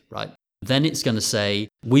made, right? Then it's going to say,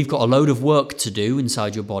 we've got a load of work to do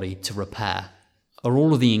inside your body to repair. Are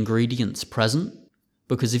all of the ingredients present?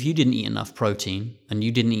 Because if you didn't eat enough protein and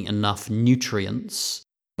you didn't eat enough nutrients,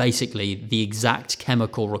 basically the exact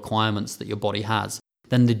chemical requirements that your body has,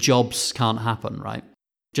 then the jobs can't happen, right?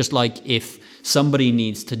 Just like if somebody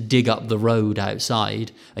needs to dig up the road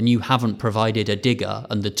outside and you haven't provided a digger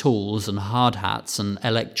and the tools and hard hats and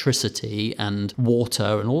electricity and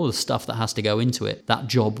water and all the stuff that has to go into it, that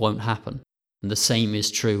job won't happen. And the same is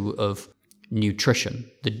true of nutrition.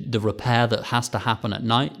 The repair that has to happen at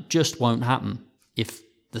night just won't happen if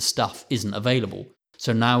the stuff isn't available.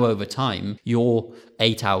 So now over time, your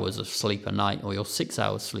 8 hours of sleep a night or your 6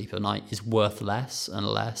 hours sleep a night is worth less and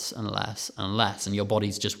less and less and less. And your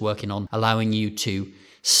body's just working on allowing you to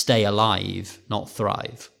stay alive, not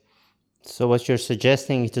thrive. So what you're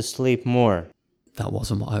suggesting is to sleep more. That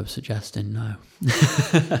wasn't what I was suggesting, no.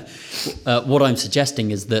 What I'm suggesting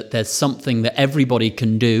is that there's something that everybody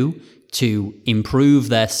can do to improve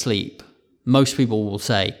their sleep. Most people will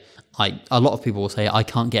say, a lot of people will say, I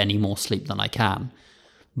can't get any more sleep than I can.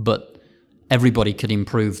 But everybody could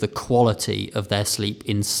improve the quality of their sleep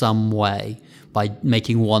in some way by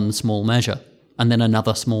making one small measure, and then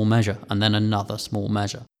another small measure, and then another small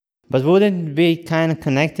measure. But wouldn't it be kind of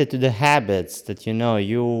connected to the habits that,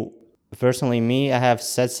 you, personally me, I have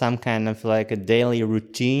set some kind of like a daily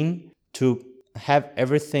routine to have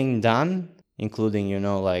everything done, including,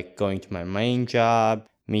 like going to my main job,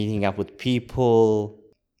 meeting up with people,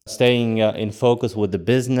 staying in focus with the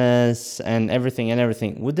business and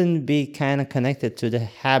everything. Wouldn't it be kind of connected to the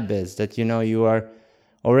habits that, you are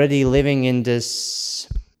already living in this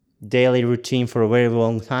daily routine for a very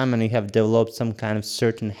long time and you have developed some kind of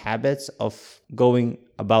certain habits of going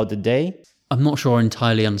about the day? I'm not sure I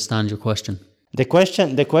entirely understand your question. The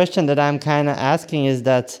question that I'm kind of asking is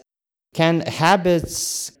that, can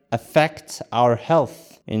habits affect our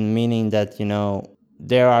health? In meaning that,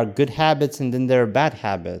 there are good habits and then there are bad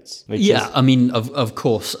habits. Of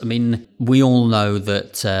course. We all know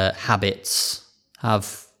that habits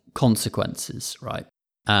have consequences, right?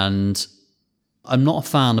 And I'm not a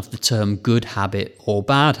fan of the term good habit or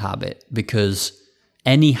bad habit, because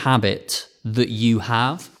any habit that you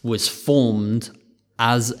have was formed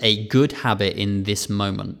as a good habit in this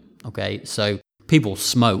moment, okay? So people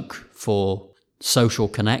smoke for social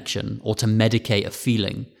connection or to medicate a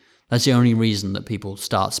feeling. That's the only reason that people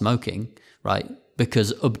start smoking, right?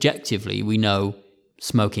 Because objectively, we know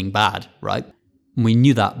smoking bad, right? We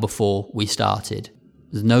knew that before we started.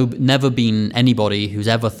 There's never been anybody who's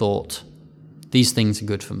ever thought, these things are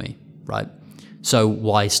good for me, right? So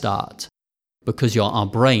why start? Because our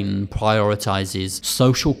brain prioritizes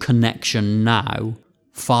social connection now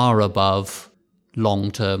far above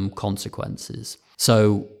long-term consequences.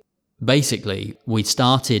 So basically, we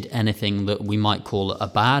started anything that we might call a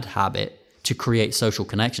bad habit to create social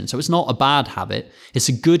connection. So it's not a bad habit, it's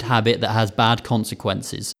a good habit that has bad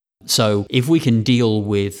consequences. So if we can deal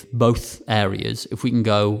with both areas, if we can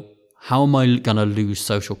go, how am I going to lose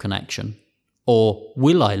social connection? Or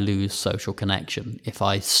will I lose social connection if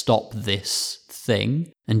I stop this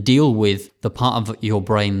thing? And deal with the part of your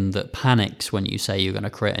brain that panics when you say you're going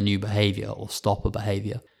to create a new behavior or stop a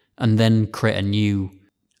behavior, and then create a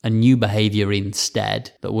new behavior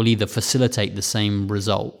instead that will either facilitate the same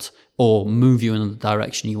result or move you in the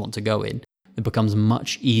direction you want to go in. It becomes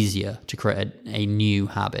much easier to create a new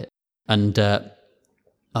habit. And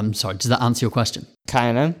I'm sorry, does that answer your question?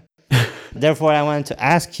 Kind of. Therefore, I wanted to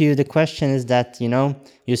ask you, the question is that,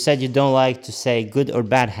 you said you don't like to say good or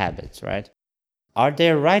bad habits, right? Are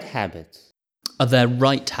there right habits? Are there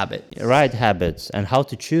right habits? Right habits, and how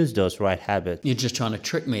to choose those right habits. You're just trying to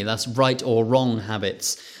trick me. That's right or wrong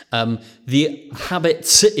habits. The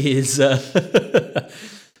habits is the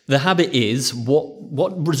habit is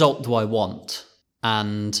what result do I want,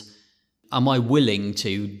 and am I willing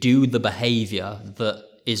to do the behavior that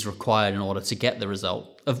is required in order to get the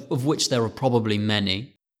result, of which there are probably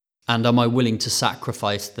many, and am I willing to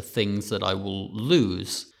sacrifice the things that I will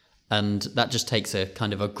lose? And that just takes a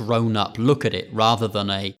kind of a grown-up look at it, rather than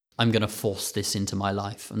I'm going to force this into my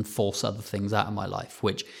life and force other things out of my life,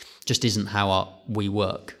 which just isn't how we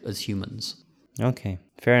work as humans. Okay,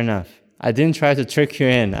 fair enough. I didn't try to trick you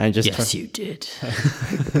in. Yes, you did.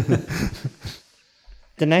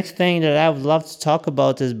 The next thing that I would love to talk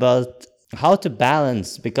about is about how to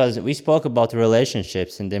balance, because we spoke about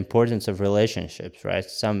relationships and the importance of relationships, right?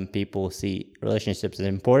 Some people see relationships as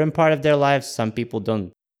an important part of their lives, some people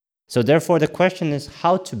don't. So therefore, the question is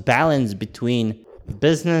how to balance between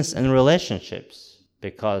business and relationships.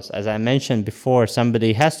 Because as I mentioned before,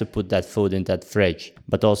 somebody has to put that food in that fridge,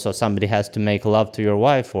 but also somebody has to make love to your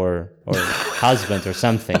wife or husband or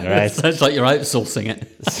something, right? Sounds like you're outsourcing it.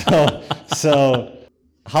 So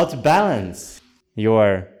how to balance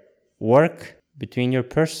your work between your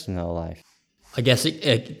personal life? I guess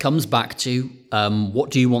it comes back to what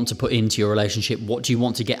do you want to put into your relationship? What do you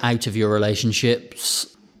want to get out of your relationships?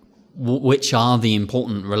 Which are the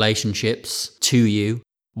important relationships to you?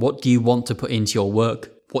 What do you want to put into your work?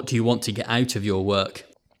 What do you want to get out of your work?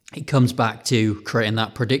 It comes back to creating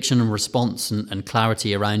that prediction and response and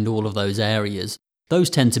clarity around all of those areas. Those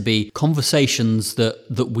tend to be conversations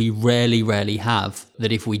that we rarely have,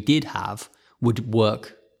 that if we did have, would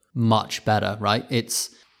work much better, right?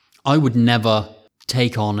 I would never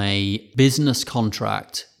take on a business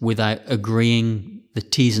contract without agreeing the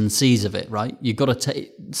T's and C's of it, right? You've got to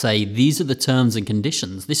say, these are the terms and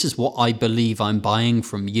conditions. This is what I believe I'm buying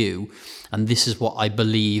from you, and this is what I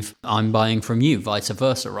believe I'm buying from you, vice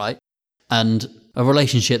versa, right? And a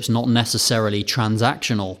relationship's not necessarily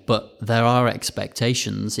transactional, but there are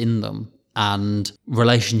expectations in them, and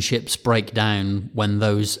relationships break down when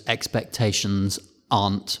those expectations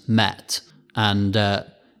aren't met. And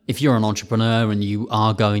if you're an entrepreneur and you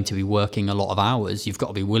are going to be working a lot of hours, you've got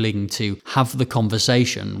to be willing to have the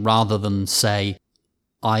conversation rather than say,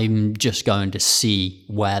 I'm just going to see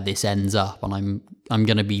where this ends up, and I'm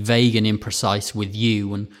going to be vague and imprecise with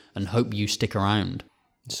you and hope you stick around.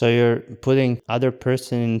 So you're putting other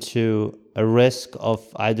person into a risk of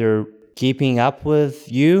either keeping up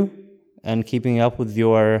with you and keeping up with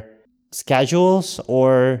your schedules,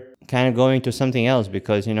 or kind of going to something else,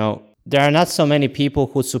 because, there are not so many people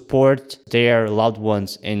who support their loved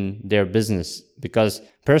ones in their business. Because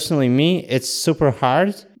personally, me, it's super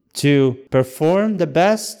hard to perform the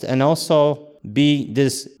best and also be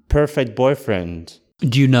this perfect boyfriend.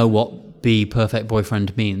 Do you know what be perfect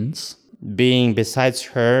boyfriend means? Being besides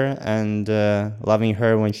her and loving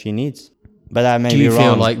her when she needs. But I may be wrong. Do you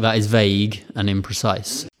feel like that is vague and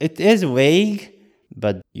imprecise? It is vague,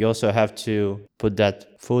 but you also have to put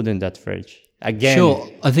that food in that fridge. Again. Sure,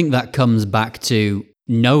 I think that comes back to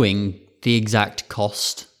knowing the exact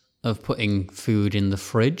cost of putting food in the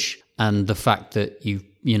fridge, and the fact that you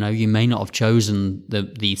may not have chosen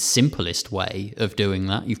the simplest way of doing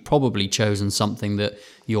that. You've probably chosen something that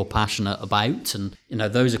you're passionate about, and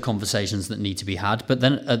those are conversations that need to be had. But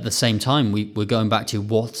then at the same time, we're going back to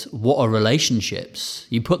what are relationships?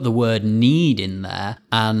 You put the word need in there,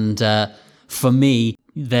 and for me,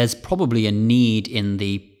 there's probably a need in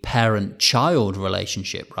the parent-child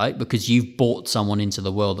relationship, right? Because you've brought someone into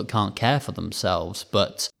the world that can't care for themselves.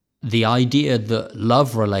 But the idea that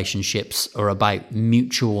love relationships are about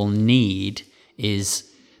mutual need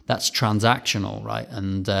that's transactional, right?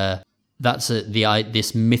 And that's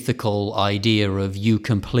this mythical idea of you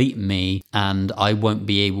complete me and I won't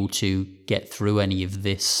be able to get through any of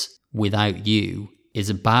this without you is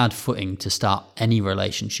a bad footing to start any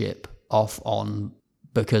relationship off on,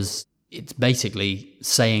 because it's basically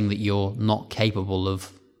saying that you're not capable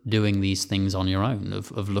of doing these things on your own,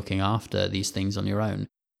 of looking after these things on your own.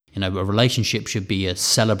 A relationship should be a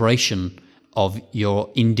celebration of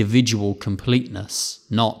your individual completeness,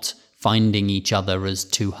 not finding each other as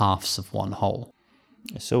two halves of one whole.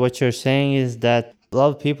 So what you're saying is that a lot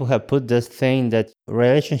of people have put this thing that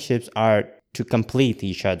relationships are to complete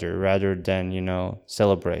each other rather than,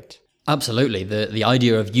 celebrate. Absolutely. The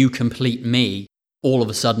idea of you complete me all of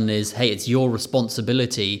a sudden is, hey, it's your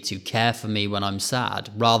responsibility to care for me when I'm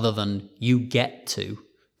sad, rather than you get to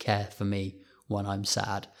care for me when I'm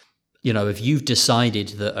sad. If you've decided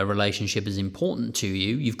that a relationship is important to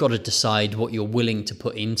you, you've got to decide what you're willing to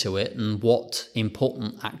put into it and what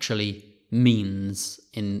important actually means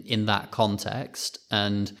in that context,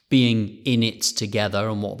 and being in it together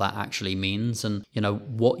and what that actually means, and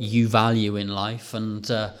what you value in life, and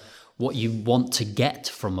what you want to get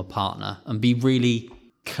from a partner, and be really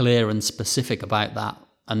clear and specific about that,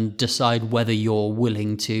 and decide whether you're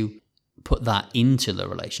willing to put that into the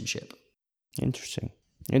relationship.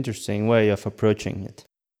 Interesting way of approaching it.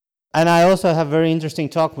 And I also have very interesting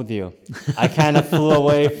talk with you. I kind of flew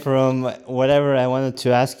away from whatever I wanted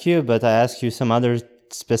to ask you, but I asked you some other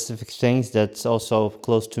specific things that's also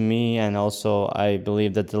close to me, and also I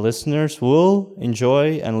believe that the listeners will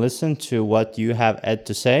enjoy and listen to what you have, Ed,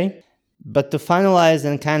 to say. But to finalize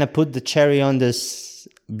and kind of put the cherry on this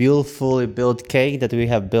beautifully built cake that we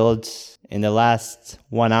have built in the last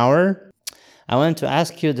 1 hour, I want to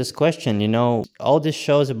ask you this question. All this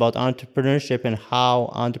shows about entrepreneurship and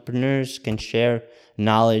how entrepreneurs can share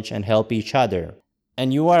knowledge and help each other.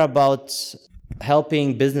 And you are about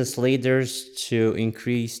helping business leaders to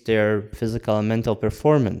increase their physical and mental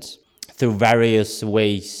performance through various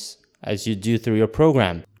ways, as you do through your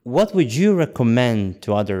program. What would you recommend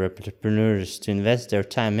to other entrepreneurs to invest their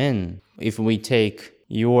time in if we take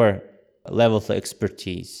your level of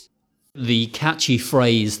expertise? The catchy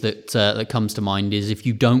phrase that comes to mind is, if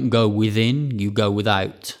you don't go within, you go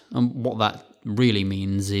without. And what that really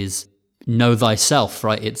means is know thyself,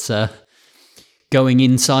 right? It's going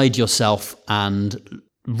inside yourself and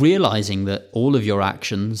realizing that all of your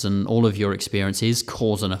actions and all of your experiences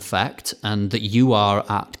cause and effect, and that you are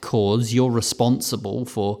at cause. You're responsible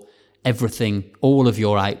for everything, all of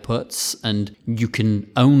your outputs, and you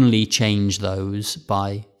can only change those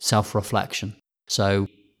by self-reflection. So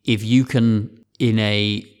if you can, in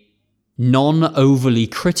a non-overly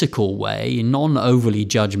critical way, non-overly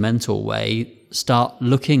judgmental way, start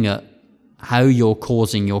looking at how you're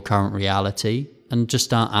causing your current reality and just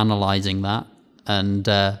start analyzing that and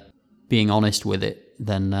being honest with it,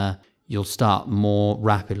 then you'll start more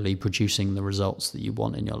rapidly producing the results that you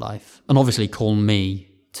want in your life. And obviously call me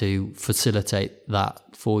to facilitate that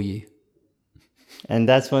for you. And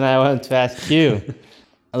that's when I want to ask you.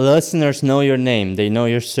 Listeners know your name, they know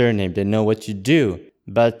your surname, they know what you do.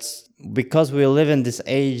 But because we live in this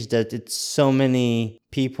age that it's so many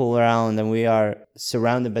people around and we are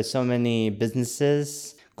surrounded by so many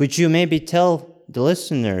businesses, could you maybe tell the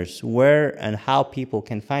listeners where and how people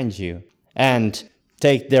can find you and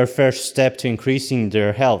take their first step to increasing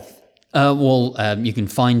their health? You can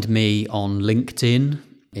find me on LinkedIn.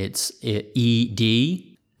 It's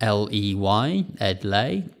EDLEY, Ed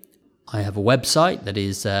Ley. I have a website that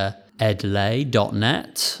is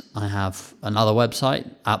edley.net. I have another website,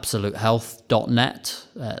 absolutehealth.net.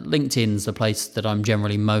 LinkedIn's the place that I'm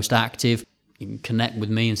generally most active. You can connect with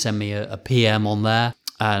me and send me a PM on there.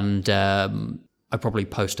 And I probably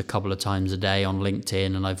post a couple of times a day on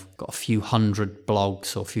LinkedIn, and I've got a few hundred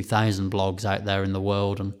blogs or a few thousand blogs out there in the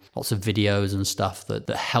world, and lots of videos and stuff that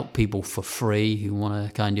help people for free who want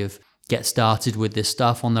to kind of get started with this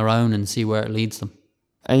stuff on their own and see where it leads them.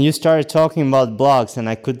 And you started talking about blogs, and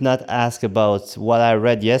I could not ask about what I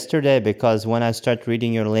read yesterday, because when I start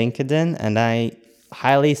reading your LinkedIn, and I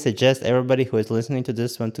highly suggest everybody who is listening to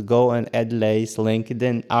this one to go on Ed Ley's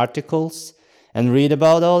LinkedIn articles and read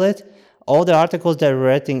about all it. All the articles that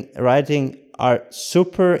you're writing are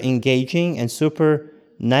super engaging and super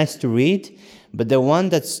nice to read. But the one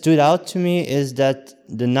that stood out to me is that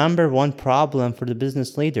the number one problem for the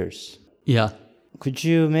business leaders. Yeah. Could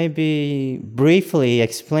you maybe briefly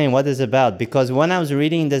explain what it's about? Because when I was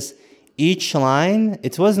reading this, each line,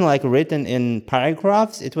 it wasn't like written in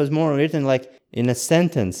paragraphs. It was more written like in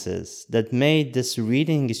sentences that made this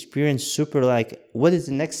reading experience super like, what is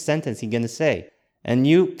the next sentence you're going to say? And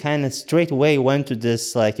you kind of straight away went to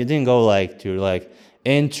this, like, you didn't go like to like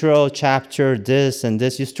intro, chapter, this and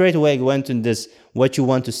this. You straight away went to this, what you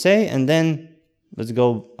want to say, and then let's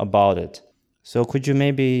go about it. So could you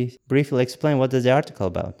maybe briefly explain what is the article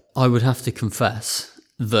about? I would have to confess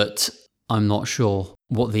that I'm not sure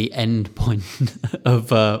what the end point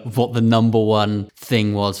of what the number one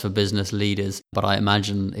thing was for business leaders, but I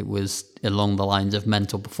imagine it was along the lines of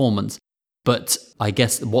mental performance. But I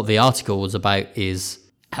guess what the article was about is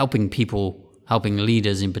helping people, helping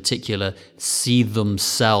leaders in particular, see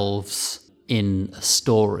themselves in a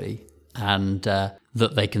story, and that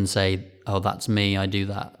they can say, oh, that's me, I do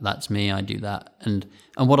that. That's me, I do that. And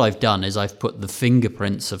what I've done is I've put the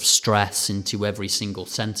fingerprints of stress into every single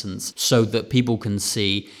sentence so that people can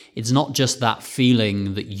see it's not just that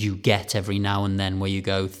feeling that you get every now and then where you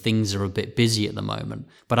go, things are a bit busy at the moment,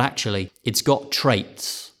 but actually it's got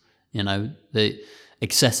traits. You know, the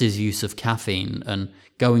excessive use of caffeine and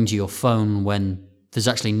going to your phone when there's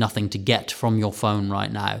actually nothing to get from your phone right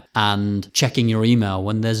now, and checking your email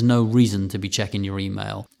when there's no reason to be checking your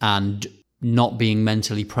email, and not being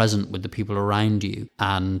mentally present with the people around you,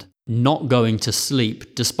 and not going to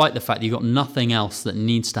sleep despite the fact that you've got nothing else that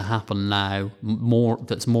needs to happen now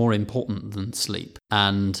that's more important than sleep,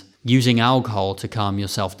 and using alcohol to calm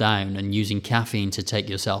yourself down and using caffeine to take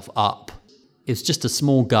yourself up. It's just a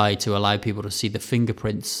small guide to allow people to see the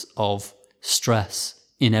fingerprints of stress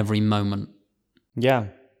in every moment. Yeah,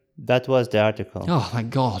 that was the article. Oh,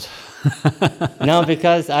 thank God. No,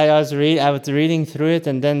 because I was reading through it,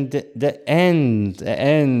 and then the end,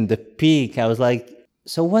 the peak. I was like,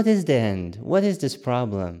 so what is the end? What is this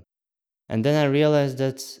problem? And then I realized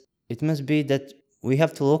that it must be that we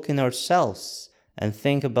have to look in ourselves and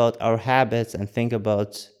think about our habits and think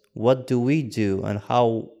about what do we do and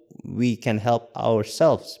how we can help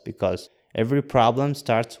ourselves, because every problem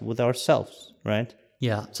starts with ourselves, right?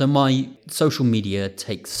 Yeah, so my social media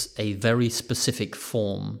takes a very specific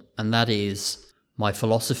form, and that is my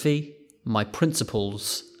philosophy, my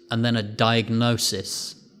principles, and then a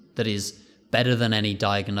diagnosis that is better than any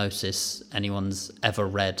diagnosis anyone's ever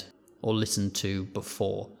read or listened to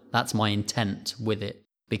before. That's my intent with it,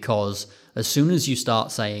 because as soon as you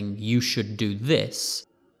start saying you should do this,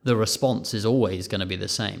 the response is always going to be the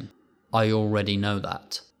same. I already know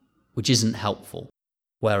that, which isn't helpful.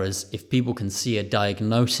 Whereas if people can see a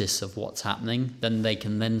diagnosis of what's happening, then they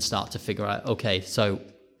can then start to figure out, okay, so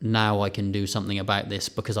now I can do something about this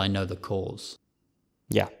because I know the cause.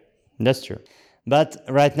 Yeah, that's true. But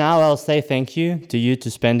right now I'll say thank you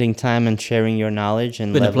to spending time and sharing your knowledge.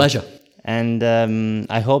 And Been a pleasure. And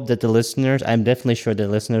I hope that the listeners, I'm definitely sure the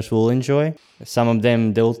listeners will enjoy. Some of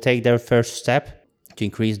them, they'll take their first step to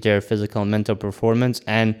increase their physical and mental performance,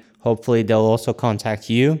 and hopefully they'll also contact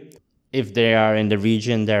you if they are in the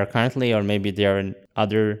region they are currently, or maybe they are in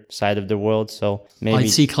other side of the world. So maybe I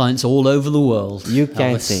see clients all over the world. You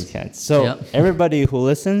can see clients. So everybody who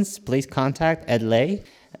listens, please contact Ed Lay,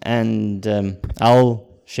 and I'll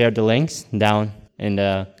share the links down in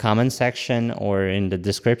the comment section or in the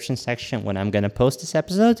description section when I'm going to post this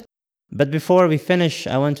episode. But before we finish,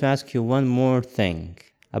 I want to ask you one more thing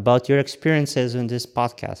about your experiences in this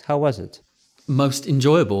podcast. How was it? Most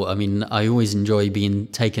enjoyable. I mean, I always enjoy being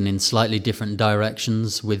taken in slightly different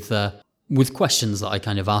directions with questions that I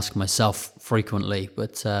kind of ask myself frequently.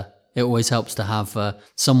 But it always helps to have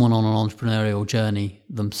someone on an entrepreneurial journey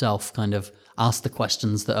themselves kind of ask the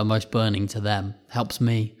questions that are most burning to them. Helps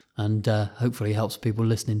me, and hopefully helps people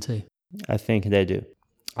listening too. I think they do.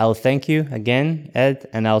 I'll thank you again, Ed,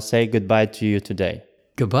 and I'll say goodbye to you today.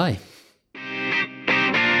 Goodbye.